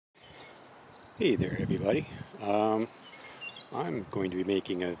Hey there everybody. I'm going to be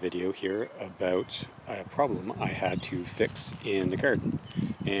making a video here about a problem I had to fix in the garden.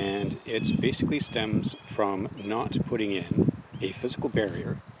 And it basically stems from not putting in a physical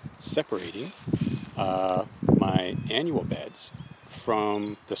barrier separating my annual beds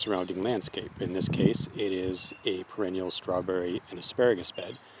from the surrounding landscape. In this case, it is a perennial strawberry and asparagus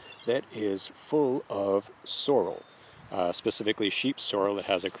bed that is full of sorrel. Specifically sheep sorrel that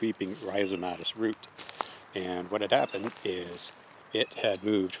has a creeping rhizomatous root. And what had happened is it had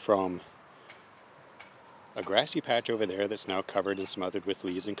moved from a grassy patch over there that's now covered and smothered with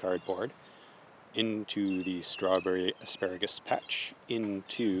leaves and cardboard into the strawberry asparagus patch,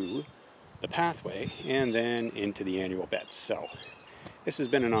 into the pathway, and then into the annual beds. So this has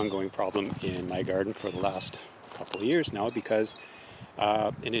been an ongoing problem in my garden for the last couple of years now because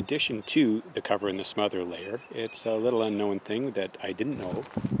in addition to the cover and the smother layer, it's a little unknown thing that I didn't know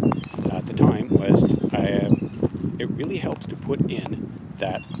at the time was it really helps to put in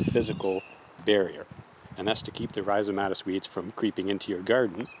that physical barrier. And that's to keep the rhizomatous weeds from creeping into your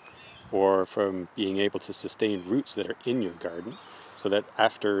garden or from being able to sustain roots that are in your garden, so that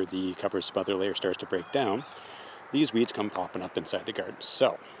after the cover smother layer starts to break down, these weeds come popping up inside the garden.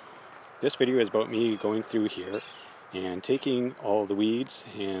 So this video is about me going through here and taking all the weeds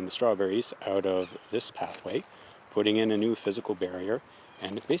and the strawberries out of this pathway, putting in a new physical barrier,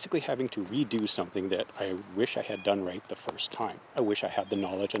 and basically having to redo something that I wish I had done right the first time. I wish I had the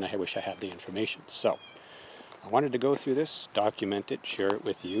knowledge and I wish I had the information. So I wanted to go through this, document it, share it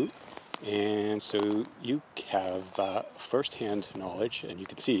with you, and so you have first-hand knowledge, and you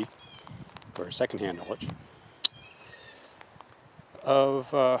can see, or second-hand knowledge,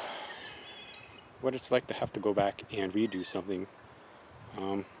 of what it's like to have to go back and redo something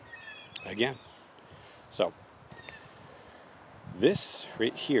again. So this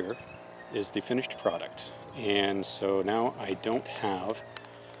right here is the finished product, and so now I don't have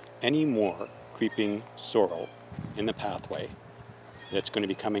any more creeping sorrel in the pathway that's going to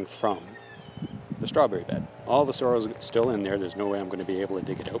be coming from the strawberry bed. All the sorrel is still in there, there's no way I'm going to be able to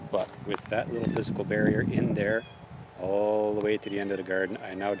dig it out, but with that little physical barrier in there all the way to the end of the garden,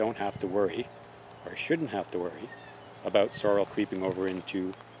 I now don't have to worry, or shouldn't have to worry, about sorrel creeping over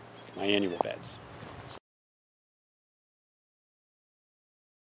into my annual beds.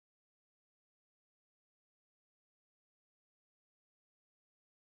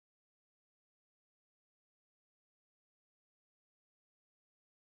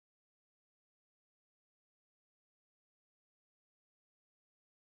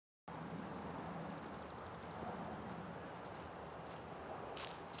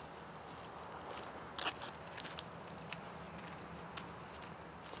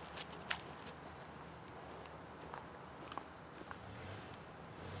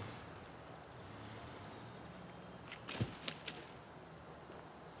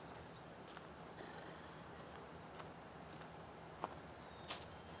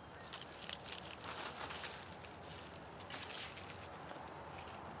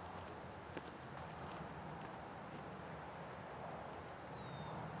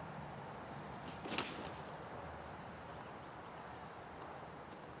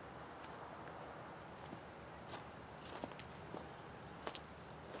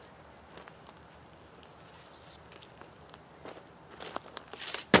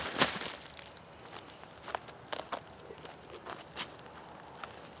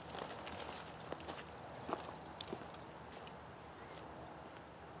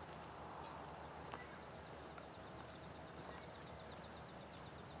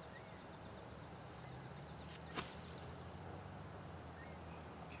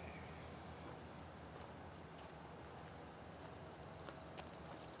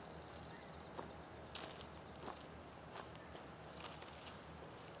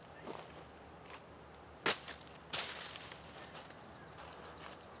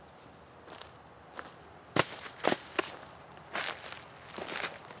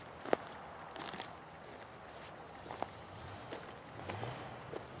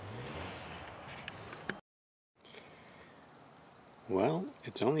 Well,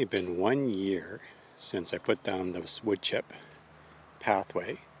 it's only been 1 year since I put down this wood chip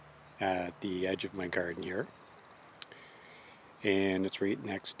pathway at the edge of my garden here, and it's right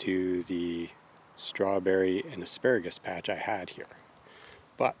next to the strawberry and asparagus patch I had here.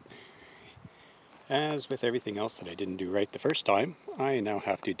 But as with everything else that I didn't do right the first time, I now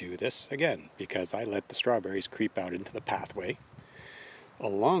have to do this again because I let the strawberries creep out into the pathway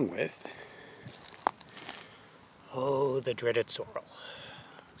along with, oh, the dreaded sorrel.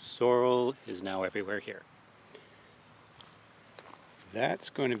 Sorrel is now everywhere here. that's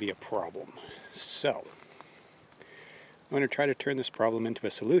going to be a problem. So I'm going to try to turn this problem into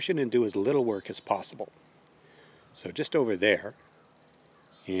a solution and do as little work as possible. So just over there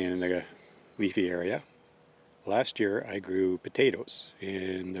in the leafy area, last year I grew potatoes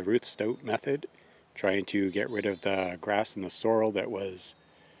in the root stout method, trying to get rid of the grass and the sorrel that was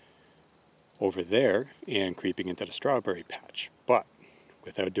over there and creeping into the strawberry patch. But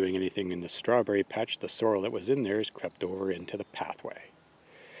without doing anything in the strawberry patch, the sorrel that was in there has crept over into the pathway.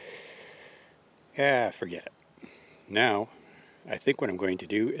 Forget it. Now, I think what I'm going to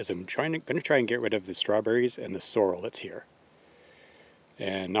do is I'm going to try and get rid of the strawberries and the sorrel that's here.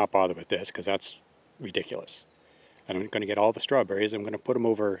 And not bother with this, because that's ridiculous. And I'm going to get all the strawberries, I'm going to put them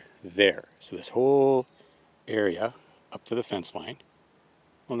over there. So this whole area up to the fence line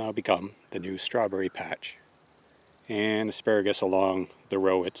will now become the new strawberry patch. And asparagus along the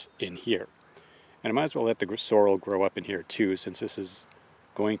row it's in here. And I might as well let the sorrel grow up in here too, since this is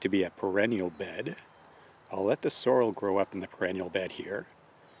going to be a perennial bed. I'll let the sorrel grow up in the perennial bed here.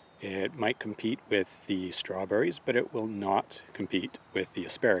 It might compete with the strawberries, but it will not compete with the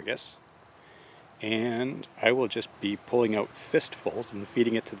asparagus. And I will just be pulling out fistfuls and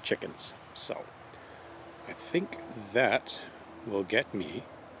feeding it to the chickens. So I think that will get me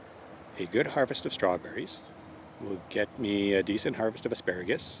a good harvest of strawberries, will get me a decent harvest of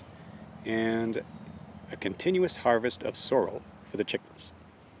asparagus, and a continuous harvest of sorrel for the chickens.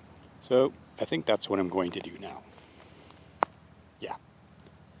 So I think that's what I'm going to do now. Yeah,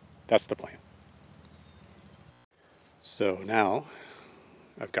 that's the plan. So now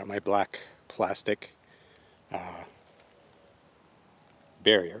I've got my black plastic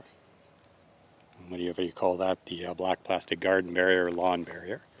barrier. Whatever you call that, the black plastic garden barrier or lawn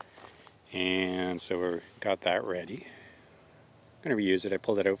barrier. And so we've got that ready. I'm going to reuse it. I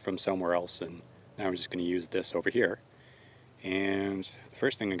pulled it out from somewhere else, and now I'm just going to use this over here. And the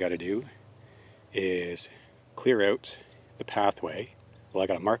first thing I got to do is clear out the pathway. Well, I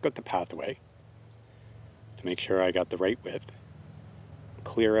got to mark out the pathway to make sure I got the right width.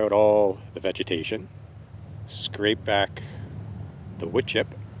 Clear out all the vegetation. Scrape back the wood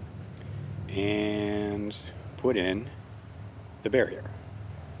chip and put in the barrier.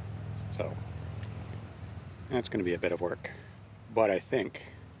 So that's going to be a bit of work, but I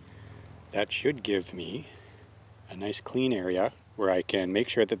think that should give me a nice clean area where I can make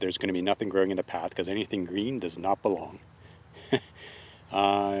sure that there's going to be nothing growing in the path, because anything green does not belong.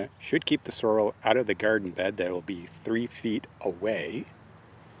 Should keep the sorrel out of the garden bed that will be 3 feet away.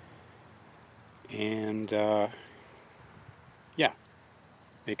 And yeah,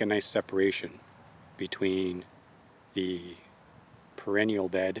 make a nice separation between the perennial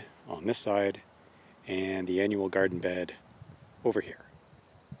bed on this side and the annual garden bed over here.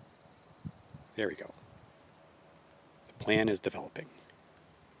 There we go. The plan is developing.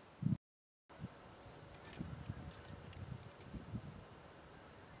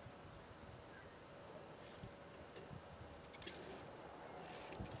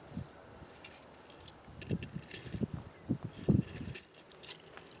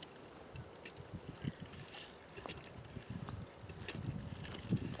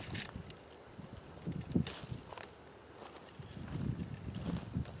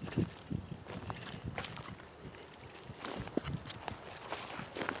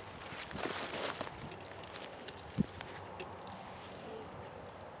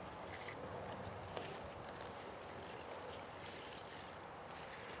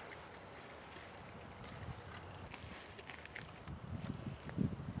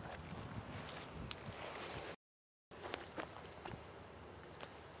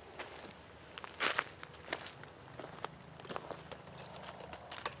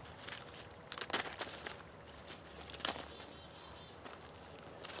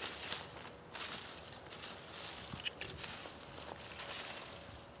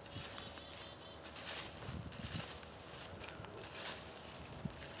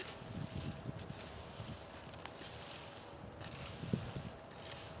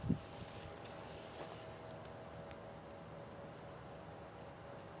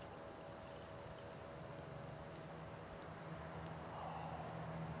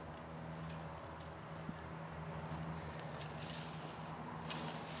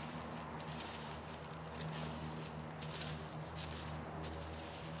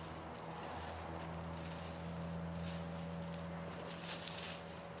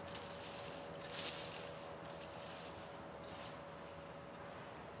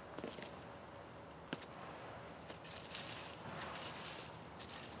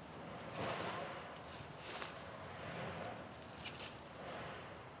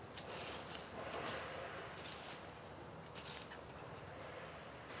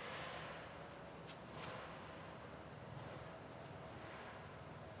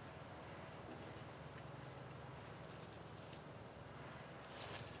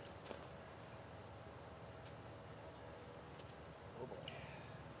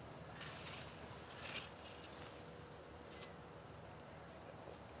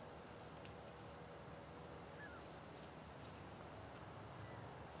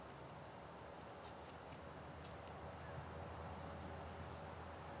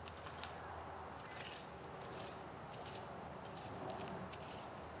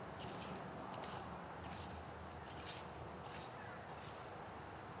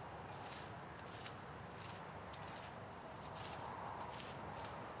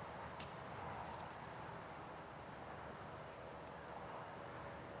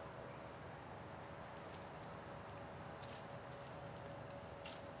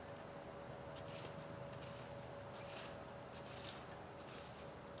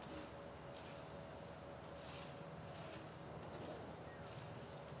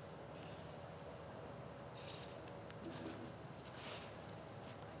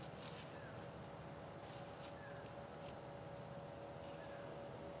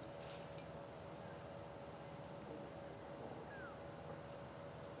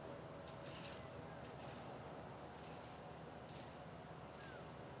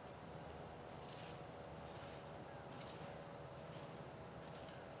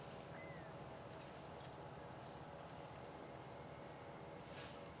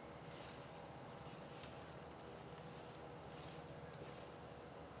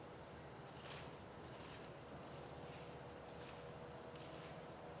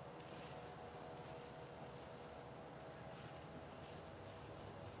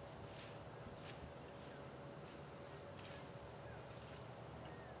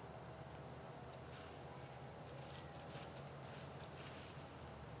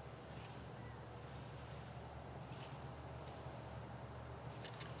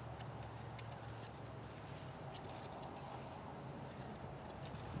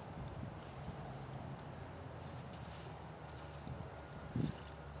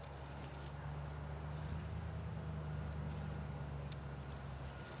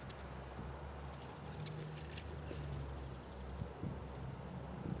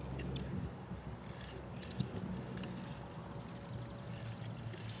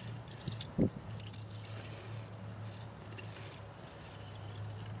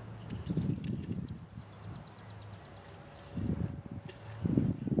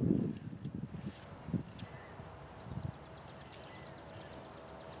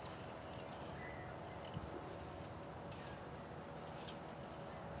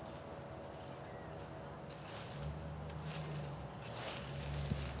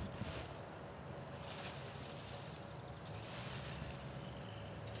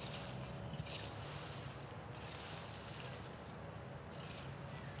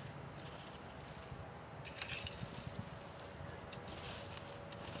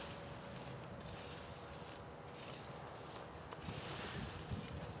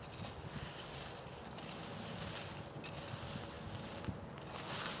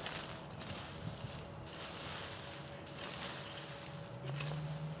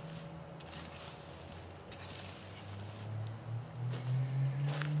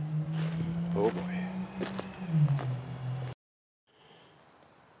 Oh boy.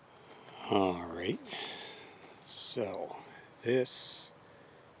 Alright, so this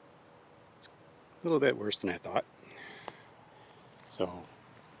is a little bit worse than I thought. So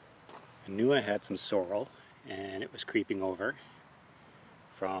I knew I had some sorrel and it was creeping over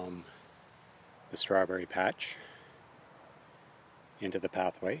from the strawberry patch into the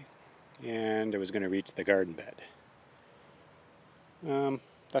pathway, and it was going to reach the garden bed.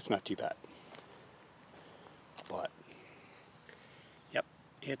 That's not too bad. But, yep,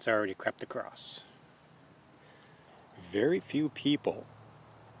 it's already crept across. Very few people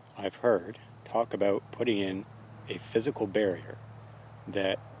I've heard talk about putting in a physical barrier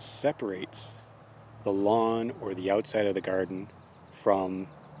that separates the lawn or the outside of the garden from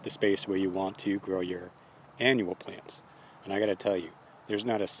the space where you want to grow your annual plants. And I gotta tell you, there's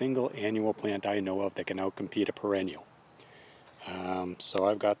not a single annual plant I know of that can outcompete a perennial. So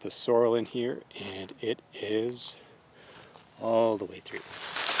I've got the sorrel in here, and it is all the way through.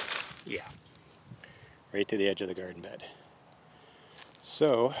 Yeah, right to the edge of the garden bed.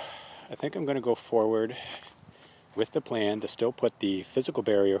 So I think I'm going to go forward with the plan to still put the physical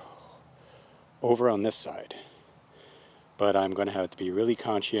barrier over on this side. But I'm going to have to be really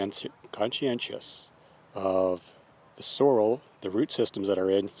conscientious of the sorrel, the root systems that are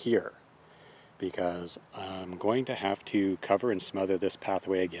in here, because I'm going to have to cover and smother this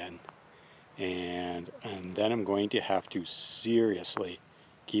pathway again, and then I'm going to have to seriously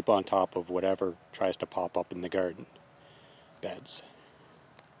keep on top of whatever tries to pop up in the garden beds.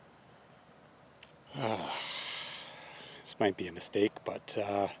 This might be a mistake, but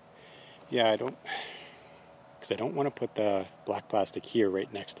yeah, because I don't want to put the black plastic here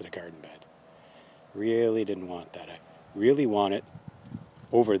right next to the garden bed. Really didn't want that. I really want it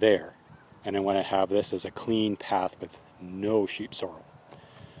over there, and I want to have this as a clean path with no sheep sorrel.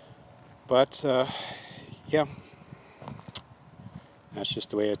 But yeah, that's just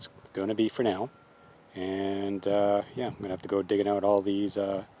the way it's going to be for now. And yeah, I'm going to have to go digging out all these,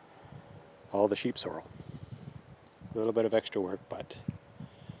 all the sheep sorrel. A little bit of extra work, but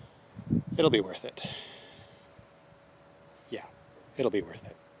it'll be worth it. Yeah, it'll be worth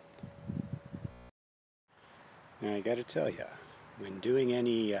it. Now I got to tell you, when doing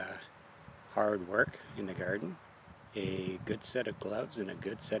any hard work in the garden, a good set of gloves and a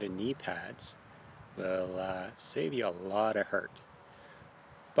good set of knee pads will save you a lot of hurt.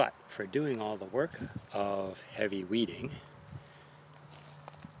 But for doing all the work of heavy weeding,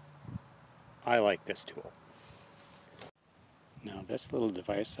 I like this tool. Now this little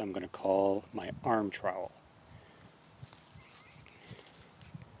device I'm going to call my arm trowel.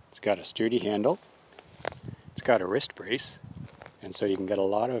 It's got a sturdy handle, it's got a wrist brace, and so you can get a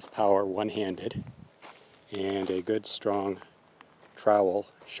lot of power one-handed, and a good strong trowel,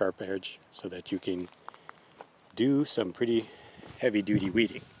 sharp edge, so that you can do some pretty heavy-duty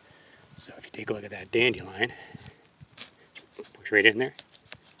weeding. So if you take a look at that dandelion, push right in there,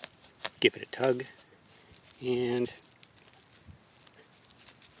 give it a tug, and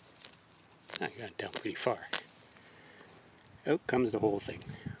I got it down pretty far. Out comes the whole thing,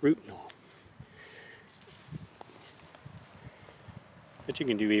 root and all. But you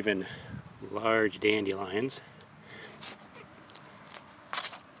can do even large dandelions.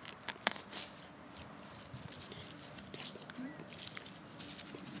 Just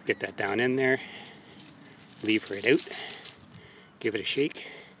get that down in there, lever it out, give it a shake,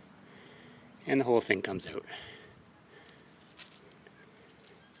 and the whole thing comes out.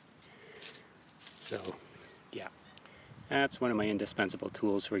 So, yeah, that's one of my indispensable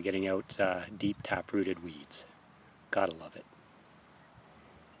tools for getting out deep tap-rooted weeds. Gotta love it.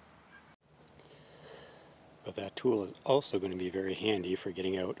 But that tool is also going to be very handy for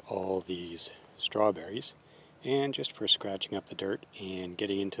getting out all these strawberries, and just for scratching up the dirt and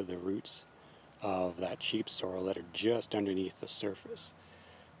getting into the roots of that sheep sorrel that are just underneath the surface.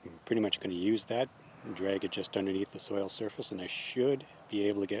 I'm pretty much going to use that and drag it just underneath the soil surface, and I should be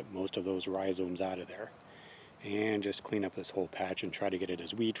able to get most of those rhizomes out of there and just clean up this whole patch and try to get it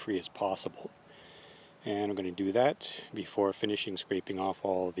as weed free as possible. And I'm going to do that before finishing scraping off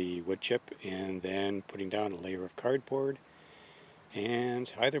all the wood chip and then putting down a layer of cardboard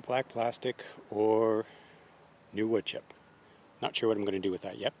and either black plastic or new wood chip. Not sure what I'm going to do with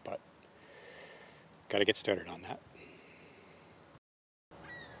that yet, but got to get started on that.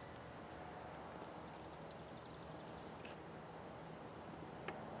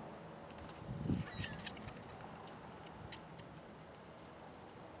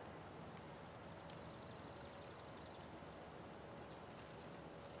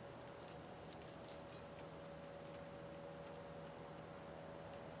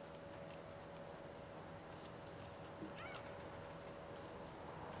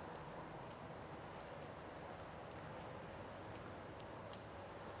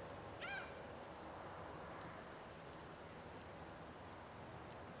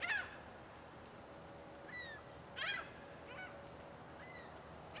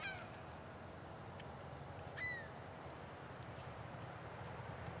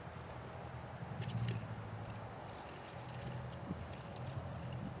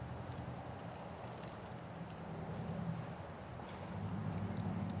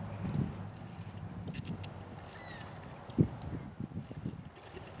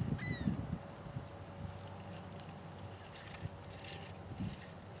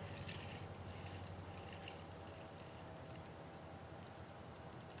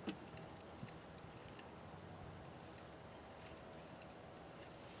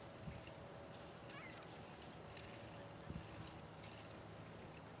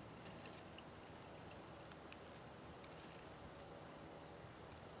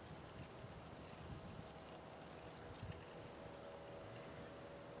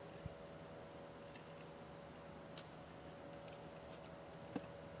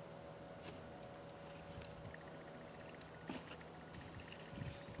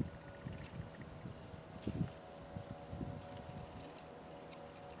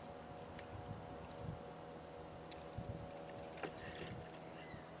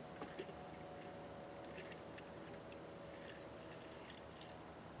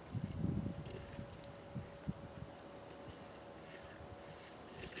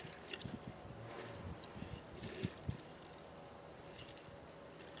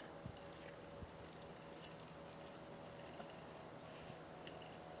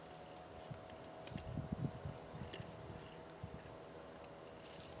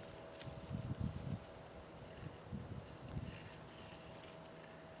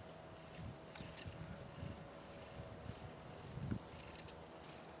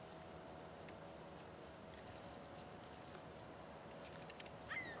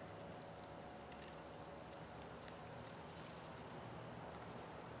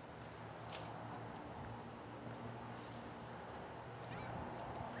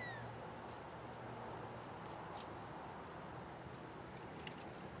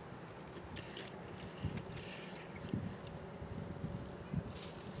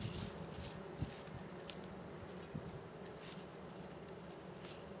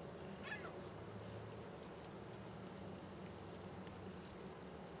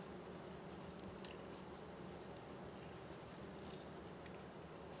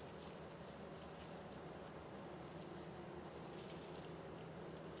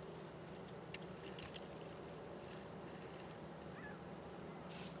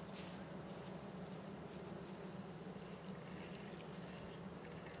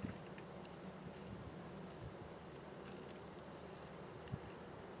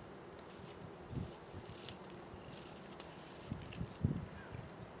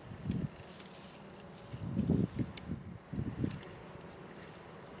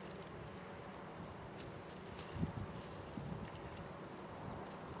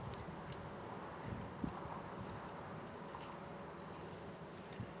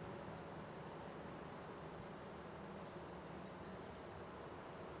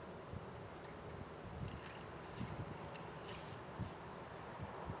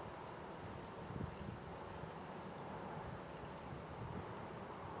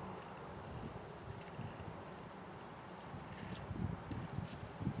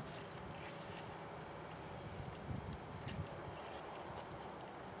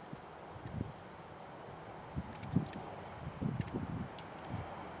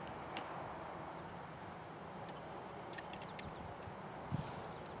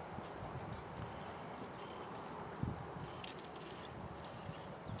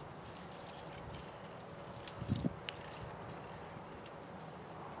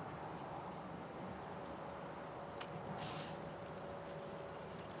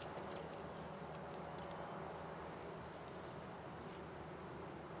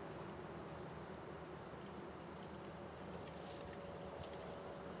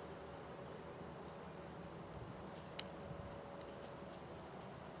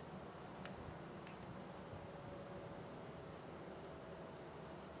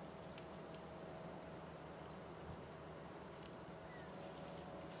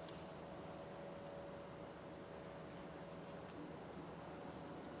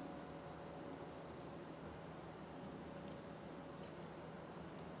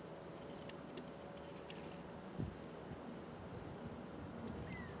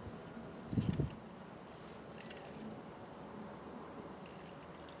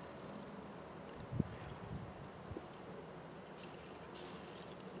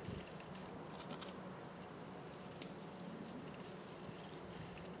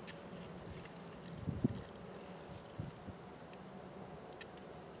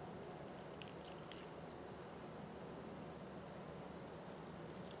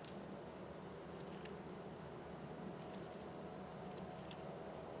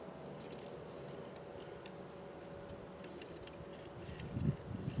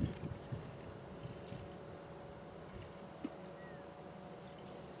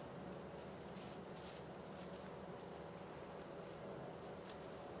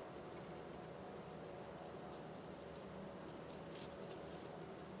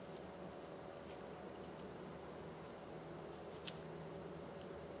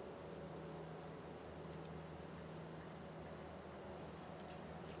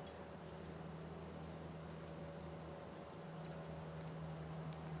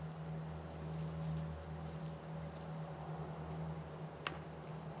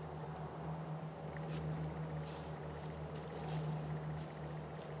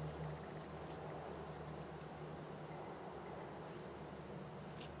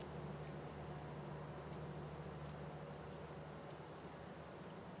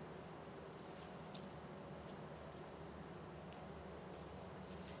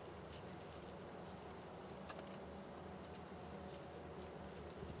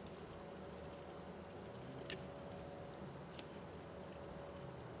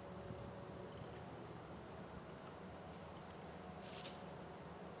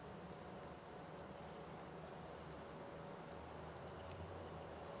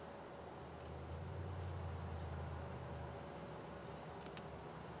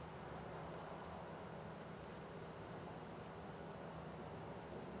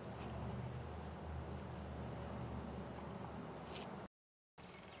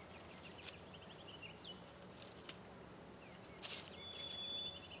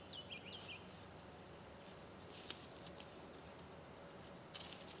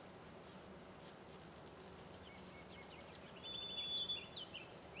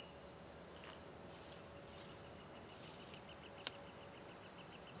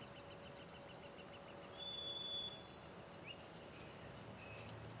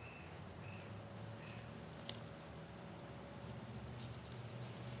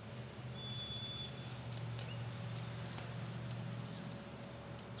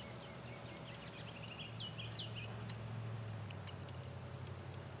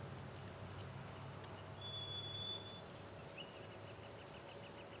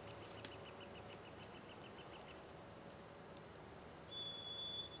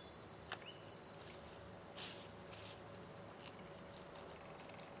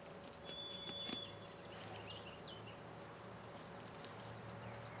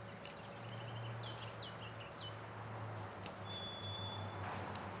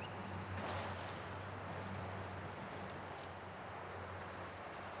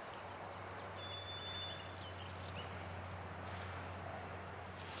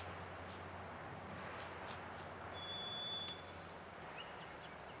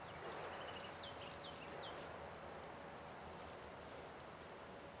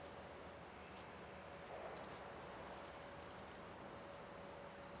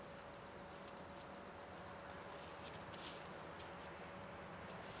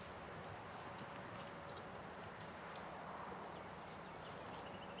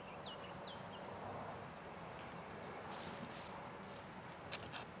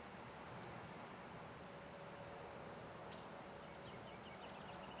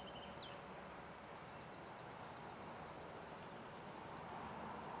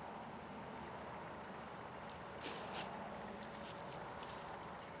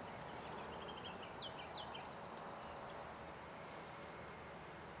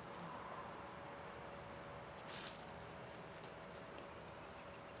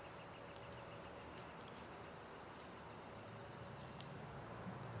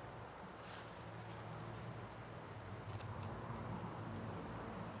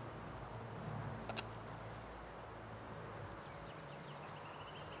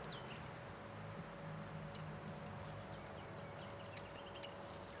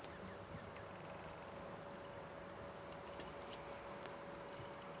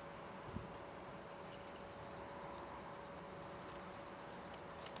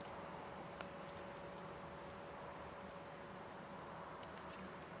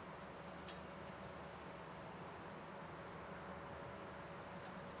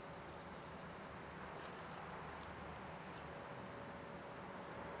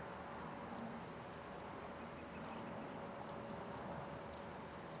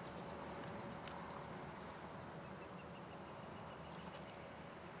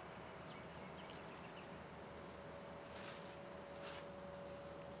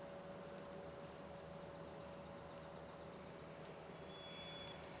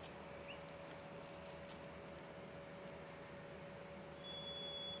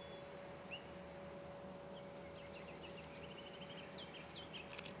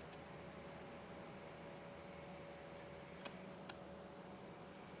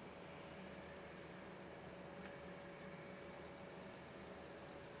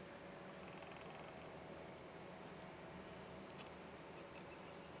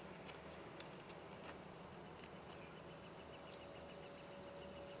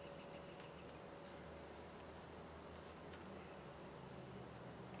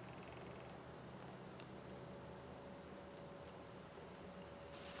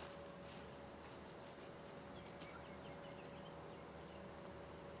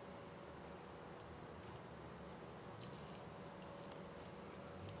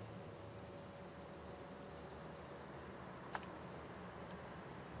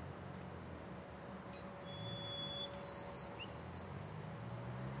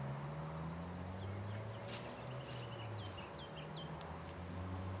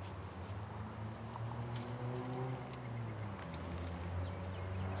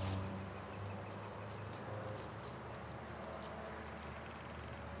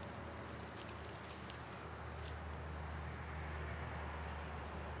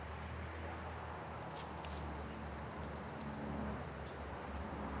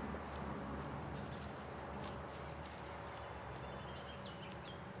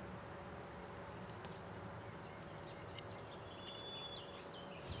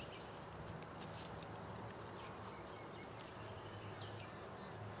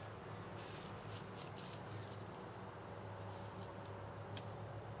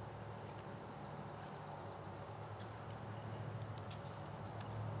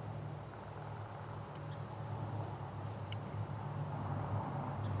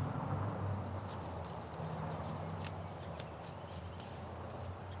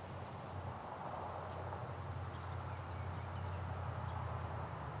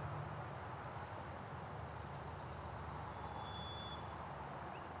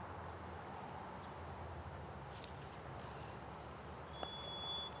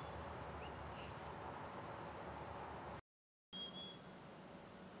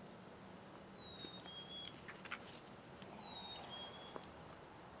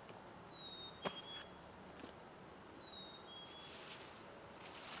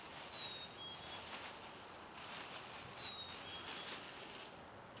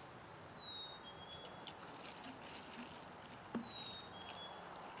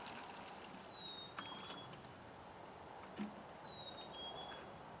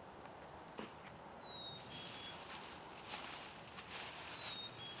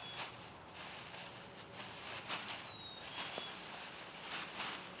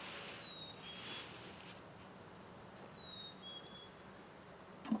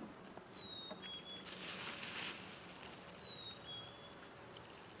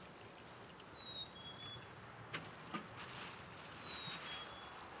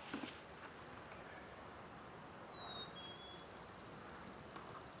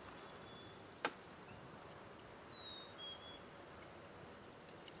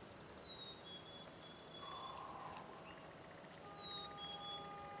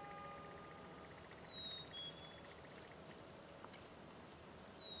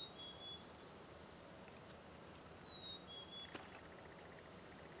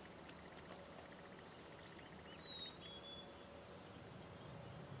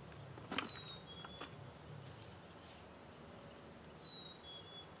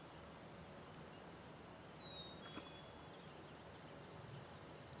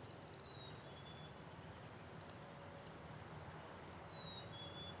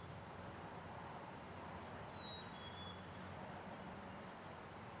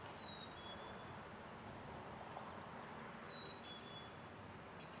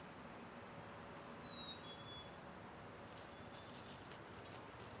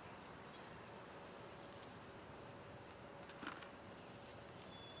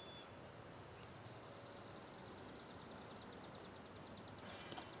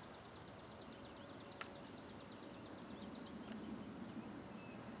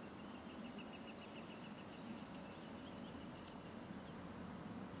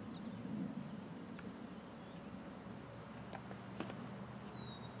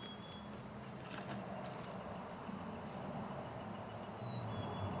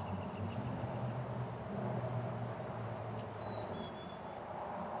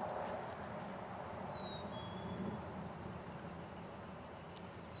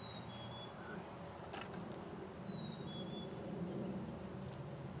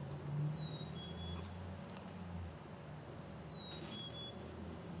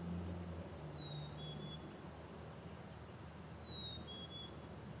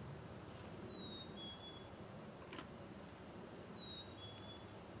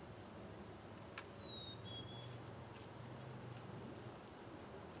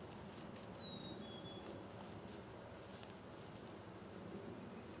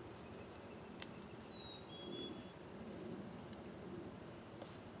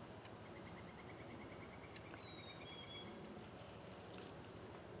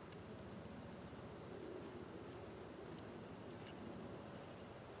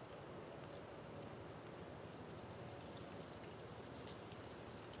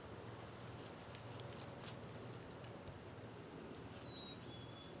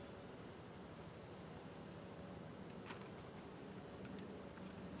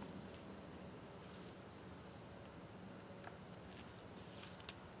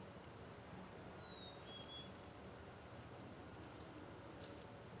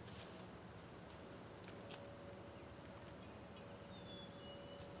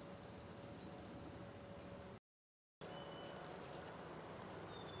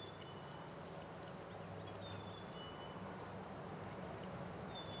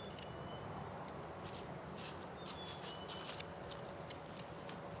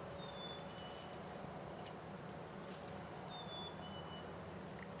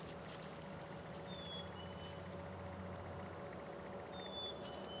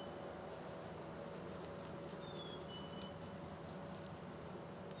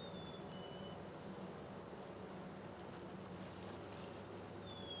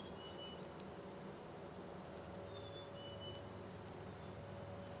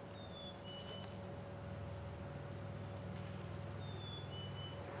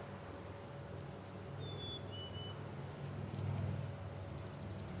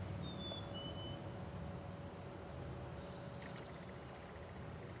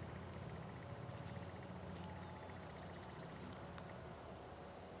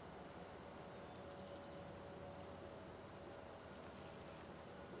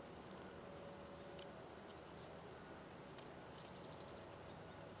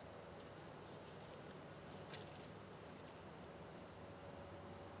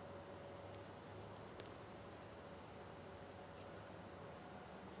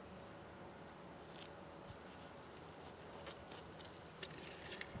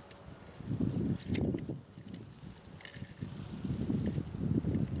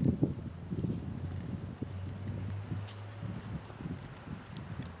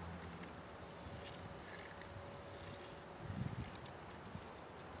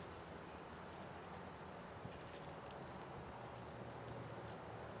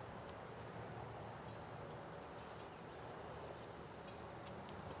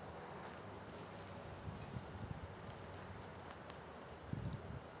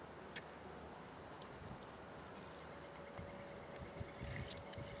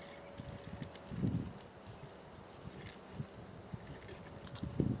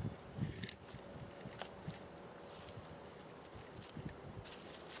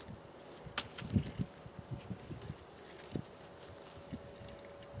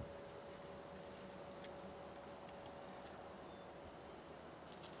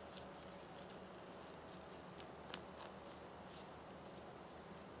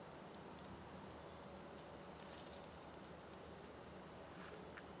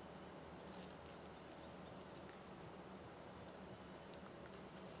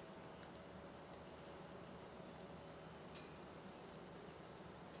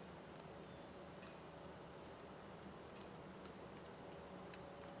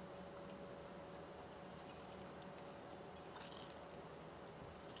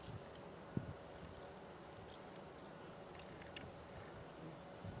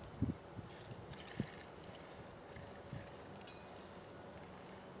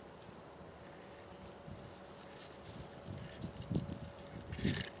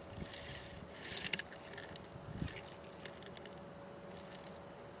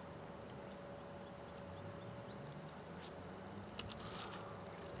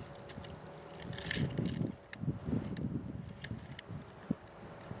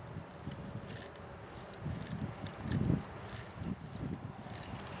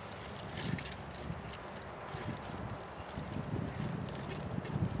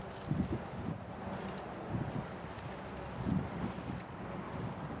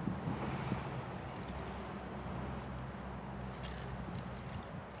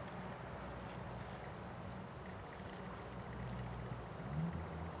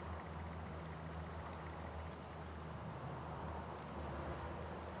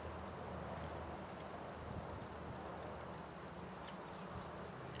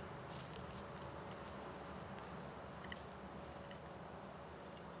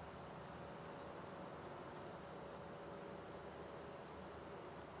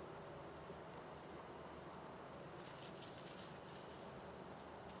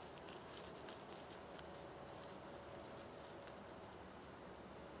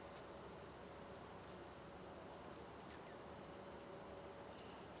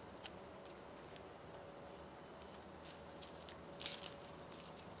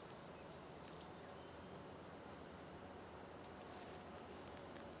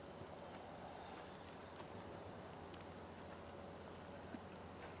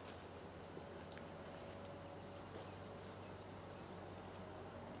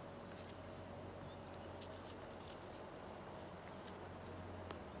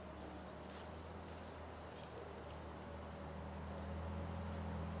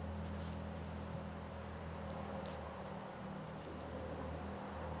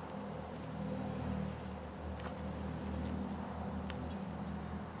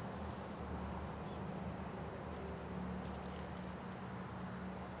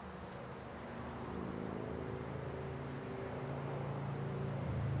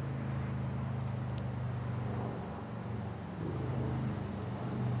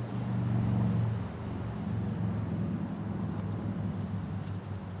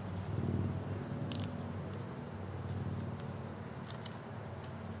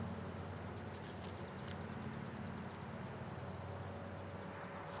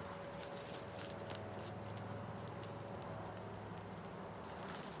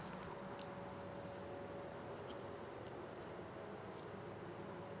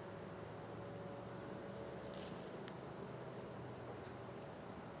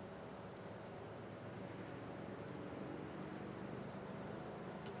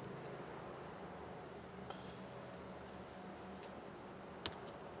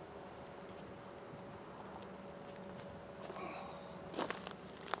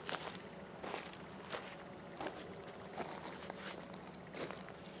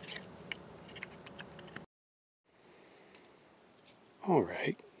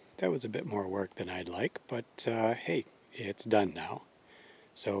 Alright, that was a bit more work than I'd like, but hey, it's done now.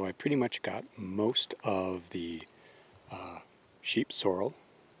 So I pretty much got most of the sheep sorrel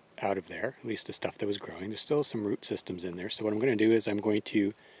out of there, at least the stuff that was growing. There's still some root systems in there, so what I'm going to do is I'm going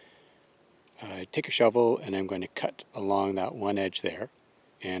to take a shovel and I'm going to cut along that one edge there,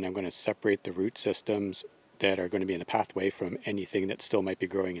 and I'm going to separate the root systems that are going to be in the pathway from anything that still might be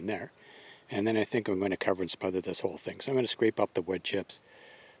growing in there. And then I think I'm going to cover and smother this whole thing. So I'm going to scrape up the wood chips,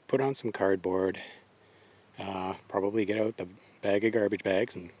 put on some cardboard, probably get out the bag of garbage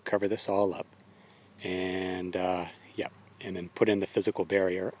bags and cover this all up. And yeah, and then put in the physical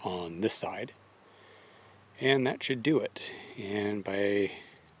barrier on this side. And that should do it. And by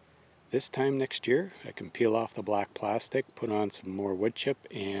this time next year, I can peel off the black plastic, put on some more wood chip,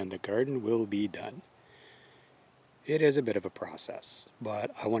 and the garden will be done. It is a bit of a process,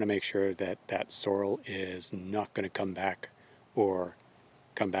 but I want to make sure that that sorrel is not going to come back or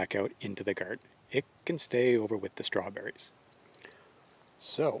come back out into the garden. It can stay over with the strawberries.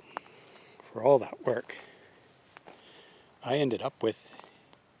 So, for all that work, I ended up with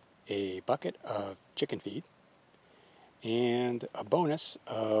a bucket of chicken feed and a bonus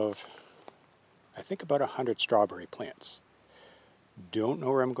of, I think, about 100 strawberry plants. Don't know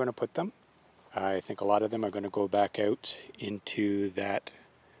where I'm going to put them. I think a lot of them are going to go back out into that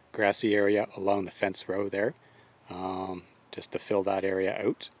grassy area along the fence row there, just to fill that area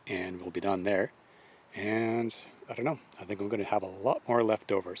out, and we'll be done there. And I don't know, I think I'm going to have a lot more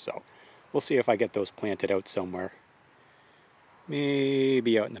left over, so we'll see if I get those planted out somewhere.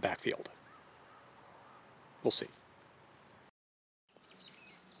 Maybe out in the backfield. We'll see.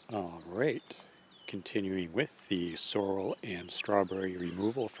 Alright, continuing with the sorrel and strawberry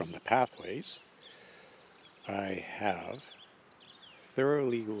removal from the pathways, I have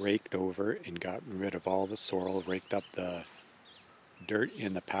thoroughly raked over and gotten rid of all the sorrel, raked up the dirt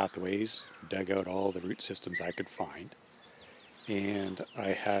in the pathways, dug out all the root systems I could find, and I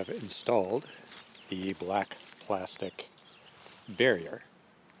have installed the black plastic barrier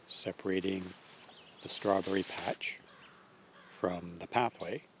separating the strawberry patch from the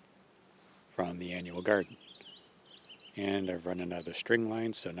pathway from the annual garden. And I've run another string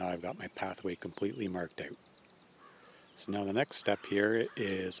line, so now I've got my pathway completely marked out. So now the next step here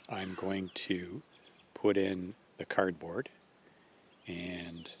is I'm going to put in the cardboard,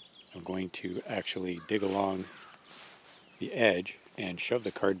 and I'm going to actually dig along the edge and shove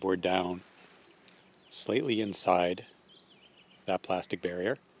the cardboard down slightly inside that plastic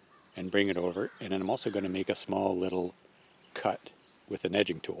barrier and bring it over. And then I'm also going to make a small little cut with an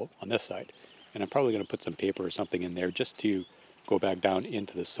edging tool on this side, and I'm probably going to put some paper or something in there just to go back down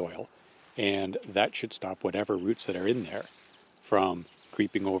into the soil, and that should stop whatever roots that are in there from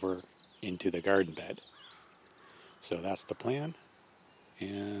creeping over into the garden bed. So that's the plan,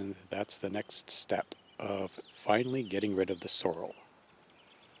 and that's the next step of finally getting rid of the sorrel.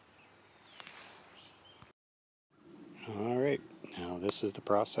 Alright, now this is the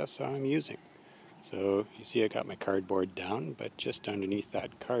process I'm using. So you see I got my cardboard down, but just underneath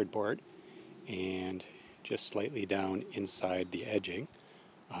that cardboard and just slightly down inside the edging,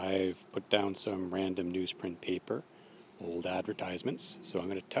 I've put down some random newsprint paper, old advertisements. So I'm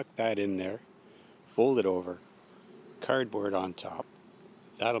going to tuck that in there, fold it over, cardboard on top.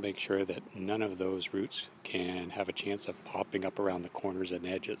 That'll make sure that none of those roots can have a chance of popping up around the corners and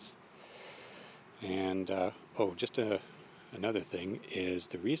edges. And another thing is,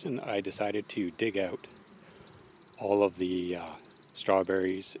 the reason I decided to dig out all of the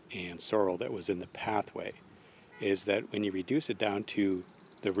strawberries and sorrel that was in the pathway is that when you reduce it down to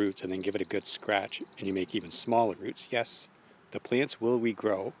the roots and then give it a good scratch and you make even smaller roots, yes, the plants will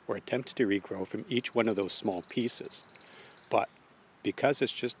regrow or attempt to regrow from each one of those small pieces. But because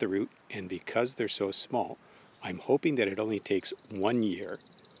it's just the root and because they're so small, I'm hoping that it only takes 1 year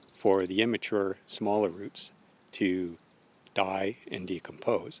for the immature smaller roots to die and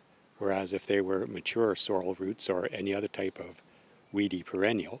decompose, whereas if they were mature sorrel roots or any other type of weedy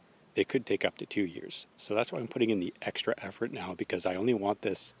perennial, they could take up to 2 years. So that's why I'm putting in the extra effort now, because I only want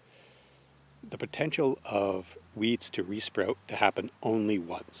the potential of weeds to resprout to happen only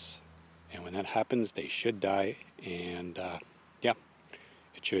once. And when that happens, they should die, and yeah,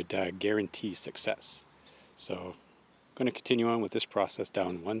 it should guarantee success. So I'm going to continue on with this process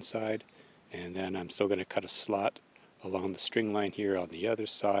down one side, and then I'm still going to cut a slot along the string line here on the other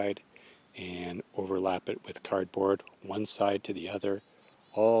side and overlap it with cardboard one side to the other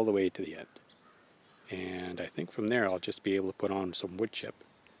all the way to the end. And I think from there I'll just be able to put on some wood chip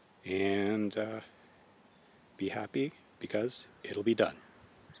and be happy because it'll be done.